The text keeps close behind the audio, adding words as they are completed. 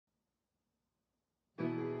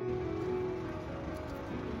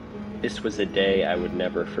This was a day I would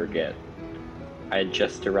never forget. I had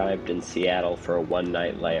just arrived in Seattle for a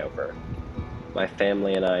one-night layover. My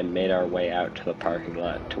family and I made our way out to the parking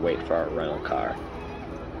lot to wait for our rental car.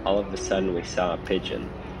 All of a sudden we saw a pigeon.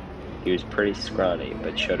 He was pretty scrawny,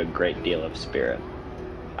 but showed a great deal of spirit.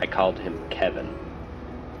 I called him Kevin.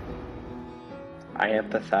 I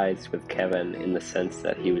empathized with Kevin in the sense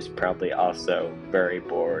that he was probably also very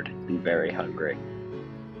bored and very hungry.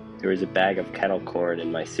 There was a bag of kettle corn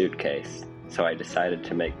in my suitcase, so I decided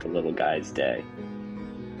to make the little guy's day.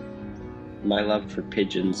 My love for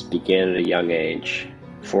pigeons began at a young age,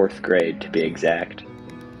 4th grade to be exact.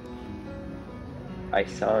 I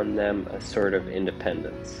saw in them a sort of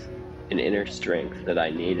independence, an inner strength that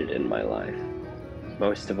I needed in my life.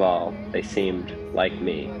 Most of all, they seemed, like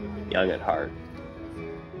me, young at heart.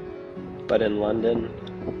 But in London,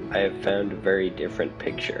 I have found a very different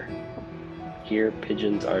picture. Here,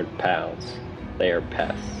 pigeons aren't pals, they are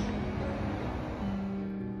pests.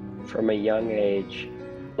 From a young age,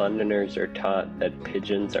 Londoners are taught that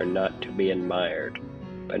pigeons are not to be admired,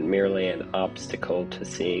 but merely an obstacle to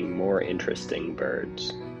seeing more interesting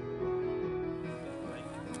birds.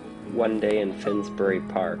 One day in Finsbury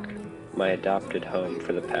Park, my adopted home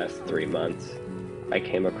for the past 3 months, I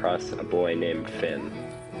came across a boy named Finn.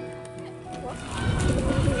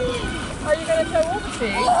 Are you going to show all the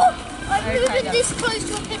two? I've never been this close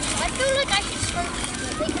to a pigeon. I feel like I should stroke them.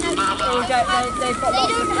 They can They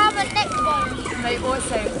don't have a neck bone. They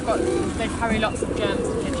also they carry lots of germs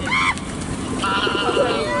to pigeons.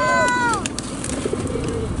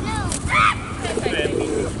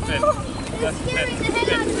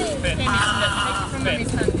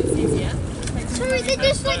 Sorry, they're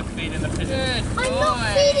just like... feeding the pigeon. I'm not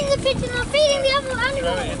feeding the pigeon, I'm feeding the other animal.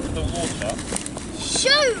 Throw it into the water.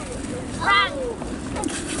 Shoot! Try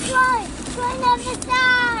the other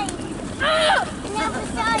side. The other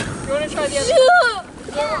side. You want to try the other side?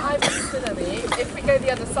 Yeah. I've understood, Abby. If we go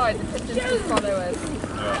the other side, the pigeons will follow us.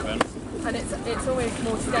 Alright then. And it's always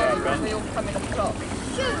more scary when they all come in a flock.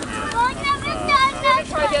 Shoot!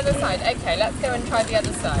 Try the other side. Okay, let's go and try the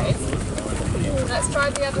other side. Let's try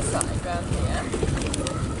the other side round here.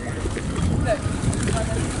 Look.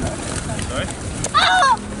 Sorry?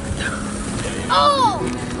 Oh! Oh!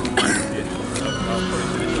 I'll probably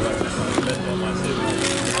finish it right now. I bet I might see it.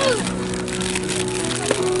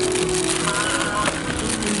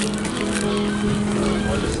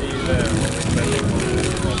 I'll just see you there.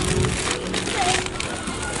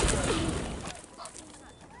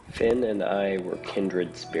 Finn and I were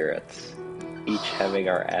kindred spirits, each having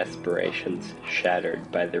our aspirations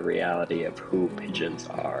shattered by the reality of who pigeons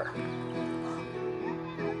are.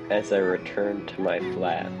 As I returned to my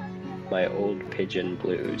flat, my old pigeon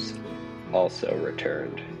blues also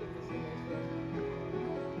returned.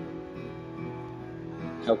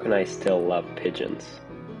 How can I still love pigeons?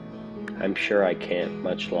 I'm sure I can't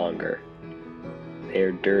much longer. They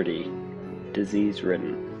are dirty,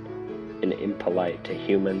 disease-ridden, and impolite to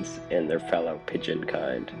humans and their fellow pigeon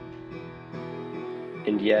kind.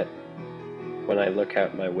 And yet, when I look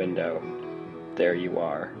out my window, there you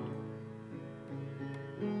are.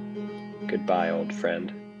 Goodbye, old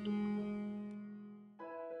friend.